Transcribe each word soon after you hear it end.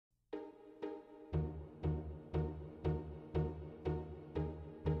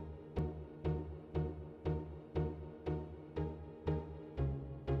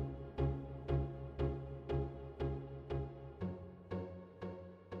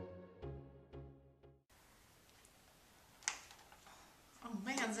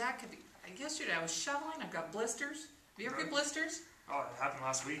man, Zach, yesterday I was shoveling, I've got blisters. Have you ever get blisters? Oh, it happened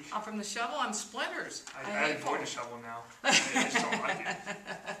last week. Oh, from the shovel on splinters. I avoid a shovel now. I just don't like it.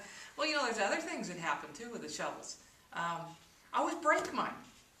 Well, you know, there's other things that happen too with the shovels. I always break mine.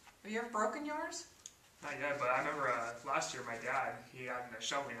 Have you ever broken yours? Not yet, but I remember last year my dad, he got in a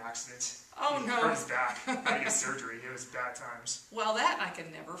shoveling accident. Oh, he no. hurt his back. Had to get surgery. It was bad times. Well, I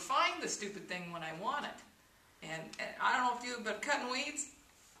can never find the stupid thing when I want it. And I don't know if you, but cutting weeds,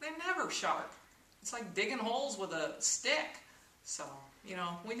 they're never sharp. It's like digging holes with a stick. So, you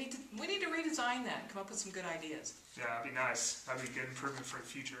know, we need to redesign that and come up with some good ideas. Yeah, that'd be nice. That'd be a good improvement for the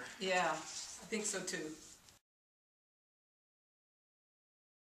future. Yeah, I think so too.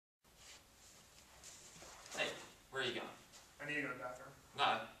 Hey, where are you going? I need to go to the bathroom.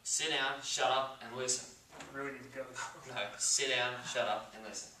 No, sit down, shut up, and listen. I really need to go though. No, sit down, shut up, and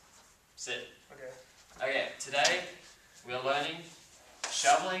listen. Sit. Okay. Okay, today we are learning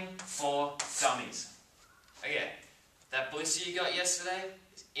shoveling for dummies. Okay, that blister you got yesterday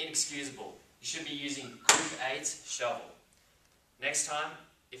is inexcusable. You should be using Group 8 shovel. Next time,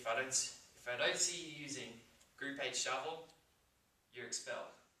 if I don't see you using Group 8 shovel, you're expelled.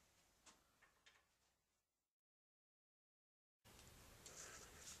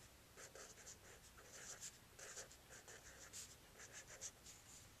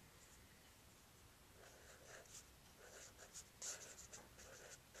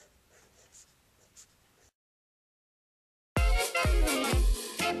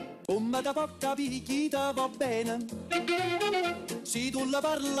 Come da poca picchita va bene, se tu la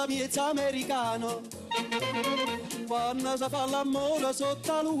parla miezza americano, quando si fa l'amore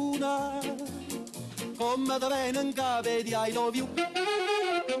sotto la luna, come da bene in capo di I love you,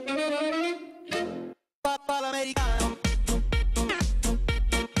 papà l'americano.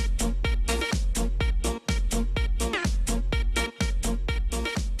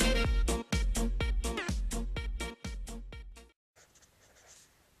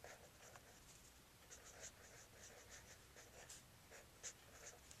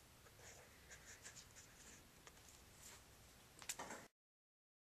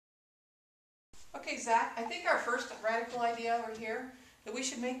 Okay, Zach, I think our first radical idea over here, that we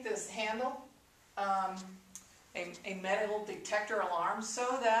should make this handle a metal detector alarm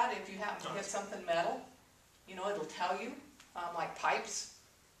so that if you happen to hit something metal, you know, it'll tell you, like pipes,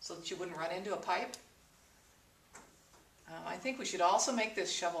 so that you wouldn't run into a pipe. I think we should also make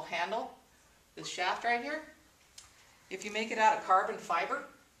this shovel handle, this shaft right here. If you make it out of carbon fiber,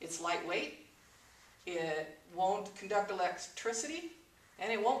 it's lightweight, it won't conduct electricity,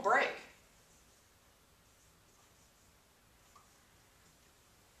 and it won't break.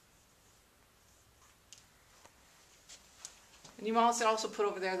 And you must also put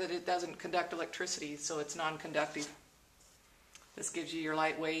over there that it doesn't conduct electricity, so it's non-conductive. This gives you your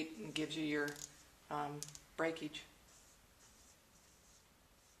lightweight and gives you your breakage.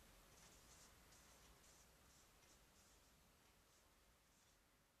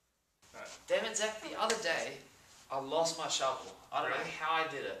 Damn it, Zach, the other day I lost my shovel. I don't know how I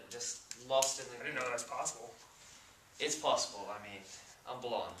did it, just lost it. I didn't know that was possible. It's possible, I mean, I'm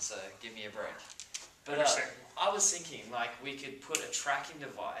blonde, so give me a break. But I was thinking, like, we could put a tracking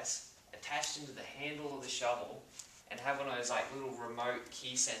device attached into the handle of the shovel and have one of those, like, little remote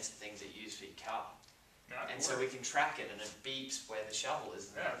key sensor things that you use for your car. And so we can track it and it beeps where the shovel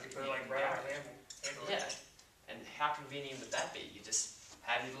is. Yeah, you put it, like, right on the handle. Yeah, and how convenient would that be? You just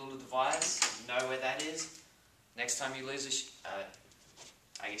have your little device, you know where that is. Next time you lose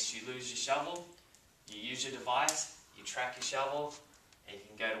I guess you lose your shovel, you use your device, you track your shovel, and you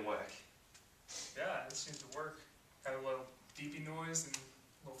can go to work. Yeah, this seems to work. Had a little beeping noise and a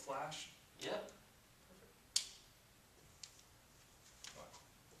little flash. Yep.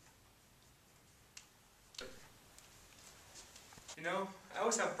 You know, I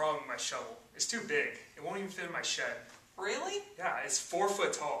always have a problem with my shovel. It's too big. It won't even fit in my shed. Really? Yeah, it's 4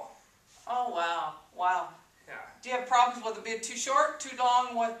 foot tall. Oh, wow. Wow. Yeah. Do you have problems with it being too short, too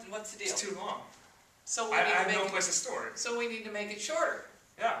long? What's the deal? It's too long. So I have no place to store it. So we need to make it shorter.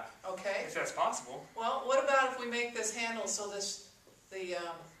 Yeah. Okay. If that's possible. Well, what about if we make this handle so it's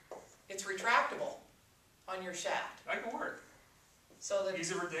retractable on your shaft? That could work. So that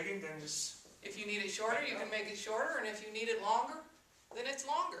easier for digging than just... If you need it shorter, you can make it shorter, and if you need it longer, then it's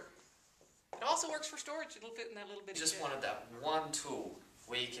longer. It also works for storage. It'll fit in that little bit. Just wanted that one tool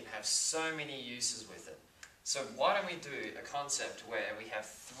where you can have so many uses with it. So why don't we do a concept where we have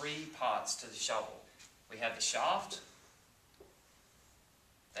 3 parts to the shovel? We have the shaft,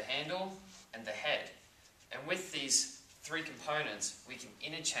 the handle, and the head. And with these 3 components, we can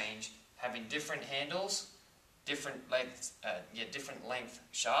interchange having different handles different length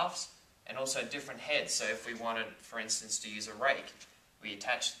shafts, and also different heads. So if we wanted, for instance, to use a rake, we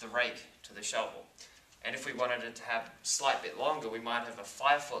attach the rake to the shovel. And if we wanted it to have a slight bit longer, we might have a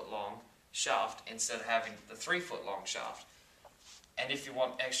 5-foot long shaft instead of having the 3-foot long shaft. And if you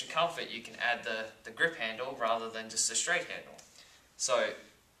want extra comfort, you can add the grip handle rather than just a straight handle. So,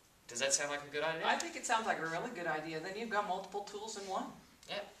 does that sound like a good idea? I think it sounds like a really good idea. Then you've got multiple tools in one.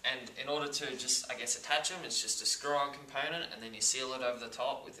 Yeah, and in order to just, I guess, attach them, it's just a screw-on component, and then you seal it over the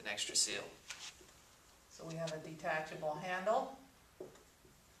top with an extra seal. So we have a detachable handle,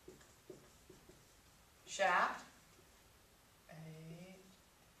 shaft,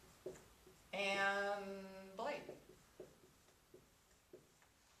 and blade.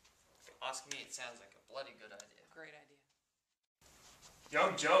 If you ask me, it sounds like a bloody good idea. Great idea.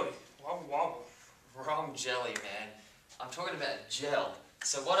 Young Joey, wobble wobble. Wrong jelly, man. I'm talking about gel.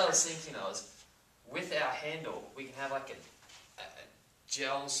 So what I was thinking was, with our handle, we can have like a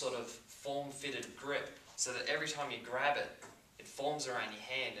gel sort of form-fitted grip, so that every time you grab it, it forms around your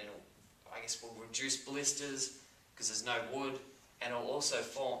hand, and I guess will reduce blisters because there's no wood, and it'll also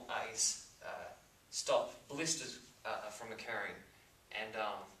stop blisters from occurring, and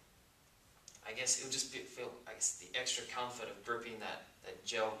I guess it'll just feel the extra comfort of gripping that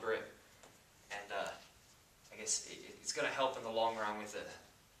gel grip, and I guess it's going to help in the long run with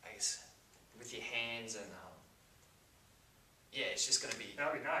with your hands, and yeah, it's just going to be.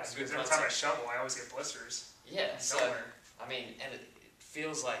 That'd be nice, because good every time I shovel, I always get blisters. Yeah, so Nowhere. I mean, and it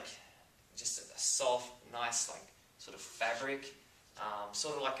feels like just a soft, nice, like sort of fabric,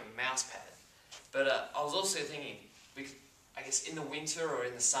 sort of like a mouse pad. But I was also thinking, I guess in the winter or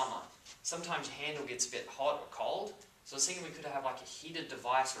in the summer, sometimes your handle gets a bit hot or cold. So I was thinking we could have like a heated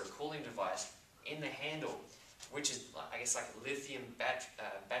device or a cooling device in the handle, which is, I guess, like a lithium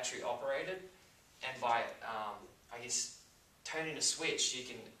battery operated, and by I guess turning a switch, you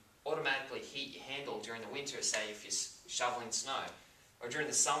can automatically heat your handle during the winter, say if you're shoveling snow, or during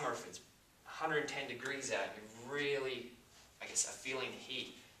the summer if it's 110 degrees out and you really, I guess, are feeling the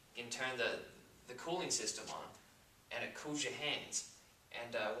heat. You can turn the cooling system on, and it cools your hands,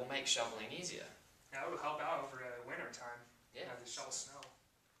 and will make shoveling easier. Yeah, that would help out over the winter time. Yeah. Have to shovel snow.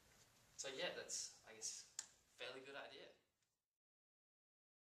 So yeah, that's, I guess, a fairly good idea.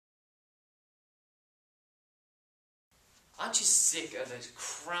 Aren't you sick of those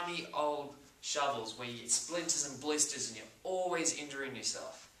crummy old shovels where you get splinters and blisters and you're always injuring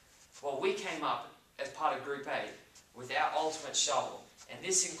yourself? Well, we came up as part of Group 8 with our ultimate shovel, and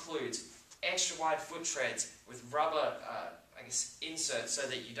this includes extra wide foot treads with rubber inserts so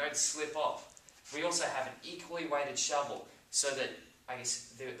that you don't slip off. We also have an equally weighted shovel so that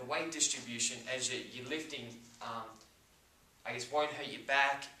the weight distribution as you're lifting won't hurt your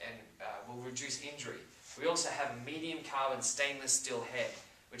back and will reduce injury. We also have a medium carbon stainless steel head,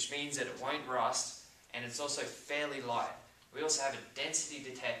 which means that it won't rust, and it's also fairly light. We also have a density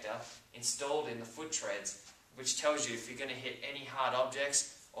detector installed in the foot treads, which tells you if you're going to hit any hard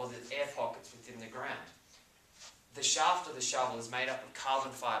objects or the air pockets within the ground. The shaft of the shovel is made up of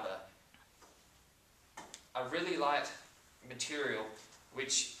carbon fibre, a really light material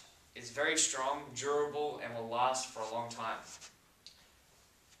which is very strong, durable, and will last for a long time.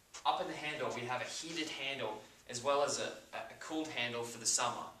 Up in the handle we have a heated handle as well as a cooled handle for the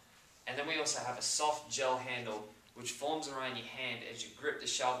summer. And then we also have a soft gel handle which forms around your hand as you grip the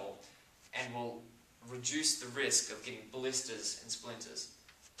shovel and will reduce the risk of getting blisters and splinters.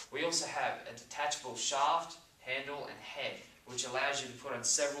 We also have a detachable shaft, handle and head which allows you to put on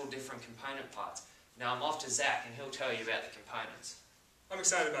several different component parts. Now I'm off to Zach and he'll tell you about the components. I'm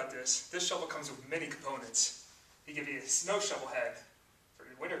excited about this. This shovel comes with many components. They give you a snow shovel head for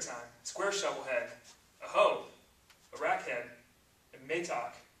the wintertime, square shovel head, a hoe, a rack head, and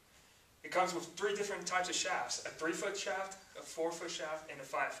mattock. It comes with 3 different types of shafts, a 3-foot shaft, a 4-foot shaft, and a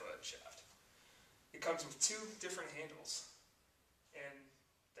 5-foot shaft. It comes with 2 different handles. And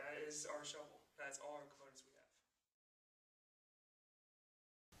that is our shovel. That's all our components we have.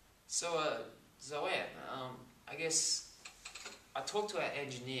 So, Zoanne, I guess I talked to our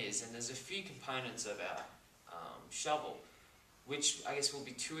engineers, and there's a few components of our shovel which I guess will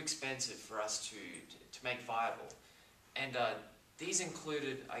be too expensive for us to make viable. And these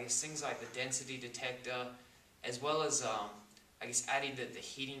included, I guess, things like the density detector, as well as I guess adding the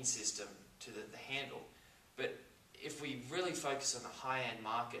heating system to the handle. But if we really focus on the high-end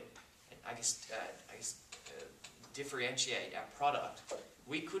market, differentiate our product,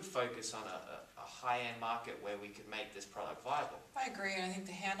 we could focus on a high-end market where we could make this product viable. I agree, and I think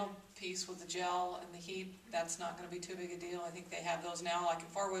the handle piece with the gel and the heat, that's not going to be too big a deal. I think they have those now, like in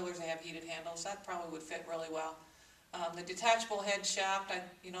four-wheelers they have heated handles. That probably would fit really well. The detachable head shaft,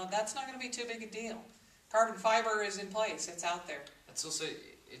 that's not going to be too big a deal. Carbon fiber is in place, it's out there. It's also,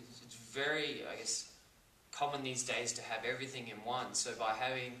 it's very, I guess, common these days to have everything in one, so by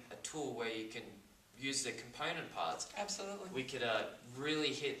having a tool where you can use the component parts, absolutely, we could really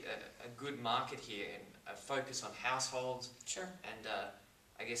hit a good market here and focus on households. Sure. And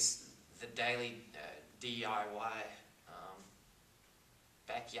I guess the daily DIY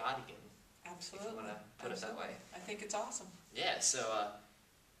backyardigan. Absolutely. If you want to put it that way. I think it's awesome. Yeah, so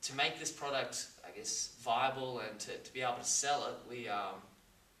to make this product, I guess, viable and to be able to sell it, we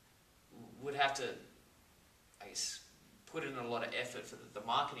would have to, I guess, put in a lot of effort for the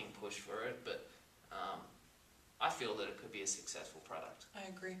marketing push for it, but I feel that it could be a successful product. I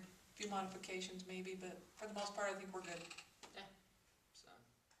agree. A few modifications maybe, but for the most part I think we're good. Yeah.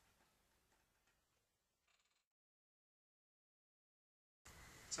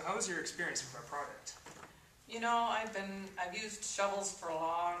 So how was your experience with our product? I've used shovels for a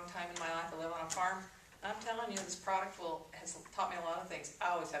long time in my life. I live on a farm. And I'm telling you, this product has taught me a lot of things. I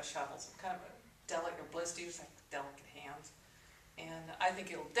always have shovels. I'm kind of a delicate, blisters, like delicate hands. And I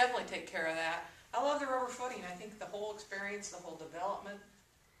think it'll definitely take care of that. I love the rubber footing. I think the whole experience, the whole development,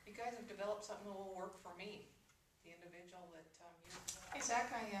 you guys have developed something that will work for me, the individual that you. Hey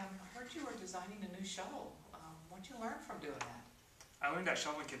Zach, I heard you were designing a new shovel. What'd you learn from doing that? I learned that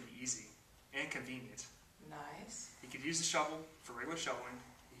shoveling can be easy and convenient. Nice. You could use the shovel for regular shoveling.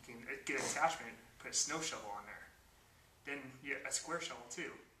 You can get an attachment, put a snow shovel on there. Then you get a square shovel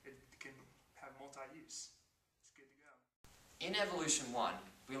too. It can have multi-use. It's good to go. In Evolution 1,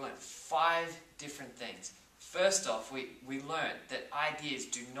 we learned 5 different things. First off, we learned that ideas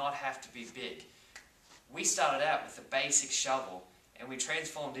do not have to be big. We started out with a basic shovel and we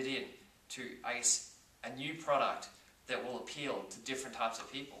transformed it into, I guess, a new product that will appeal to different types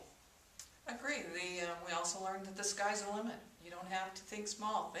of people. Agree. We also learned that the sky's the limit. You don't have to think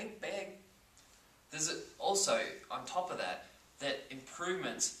small, think big. There's also, on top of that, that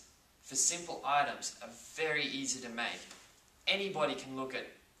improvements for simple items are very easy to make. Anybody can look at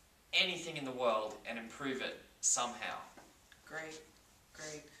anything in the world and improve it somehow. Great,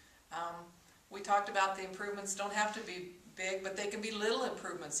 great. We talked about the improvements don't have to be big, but they can be little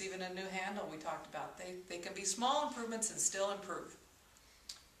improvements. Even a new handle we talked about. They can be small improvements and still improve.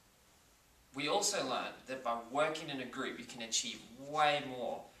 We also learned that by working in a group you can achieve way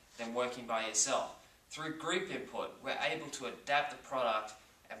more than working by yourself. Through group input, we're able to adapt the product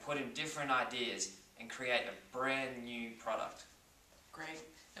and put in different ideas and create a brand new product. Great.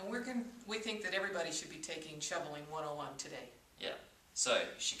 And we think that everybody should be taking Shoveling 101 today. Yeah. So,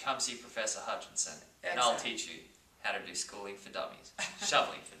 you should come see Professor Hutchinson and Exactly. I'll teach you how to do schooling for dummies.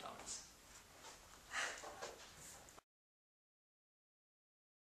 Shoveling for dummies.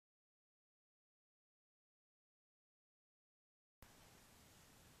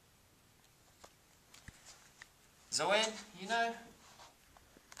 Zoanne,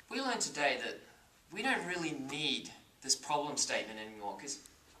 we learned today that we don't really need this problem statement anymore because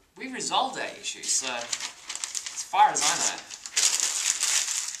we've resolved our issues, so as far as I know,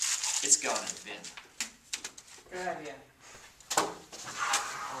 it's going in the bin. Good idea.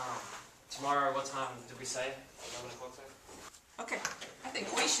 Tomorrow, what time did we say? 11 o'clock? Okay. I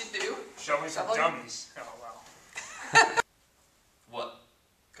think we should do Shoveling for dummies.